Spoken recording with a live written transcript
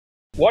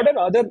What are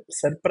other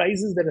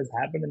surprises that has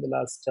happened in the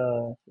last,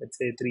 let's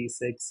say, 3,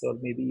 6, or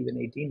maybe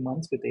even 18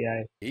 months with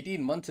AI?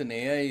 18 months in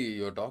AI,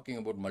 you're talking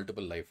about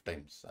multiple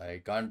lifetimes.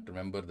 I can't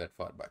remember that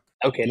far back.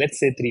 Okay, let's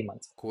say 3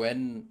 months.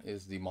 Qwen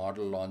is the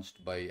model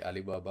launched by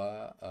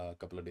Alibaba a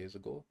couple of days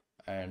ago,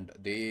 and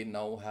they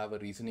now have a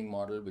reasoning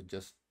model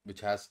which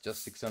has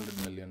just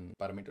 600 million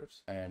parameters,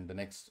 and the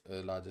next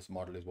largest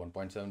model is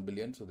 1.7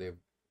 billion. So they've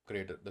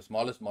created the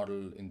smallest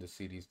model in the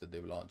series that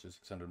they've launched is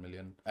 600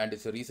 million, and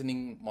it's a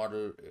reasoning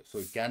model, so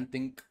it can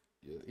think.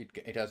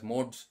 It has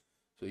modes,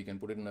 so you can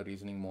put it in a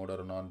reasoning mode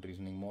or a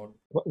non-reasoning mode.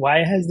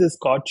 Why has this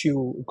caught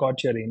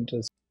your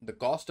interest? The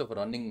cost of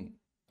running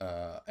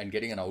and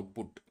getting an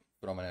output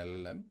from an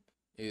LLM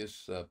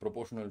is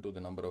proportional to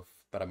the number of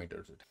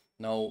parameters.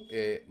 Now,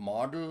 a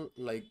model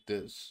like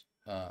this,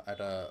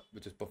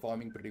 which is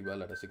performing pretty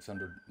well at a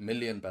 600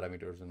 million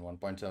parameters and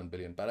 1.7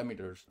 billion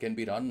parameters, can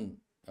be run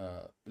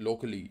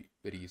locally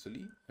very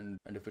easily. And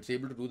if it's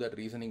able to do that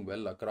reasoning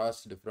well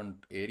across different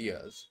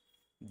areas,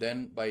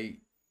 then by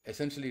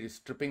essentially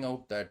stripping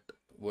out that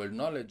world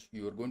knowledge,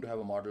 you are going to have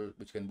a model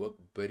which can work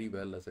very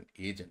well as an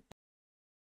agent.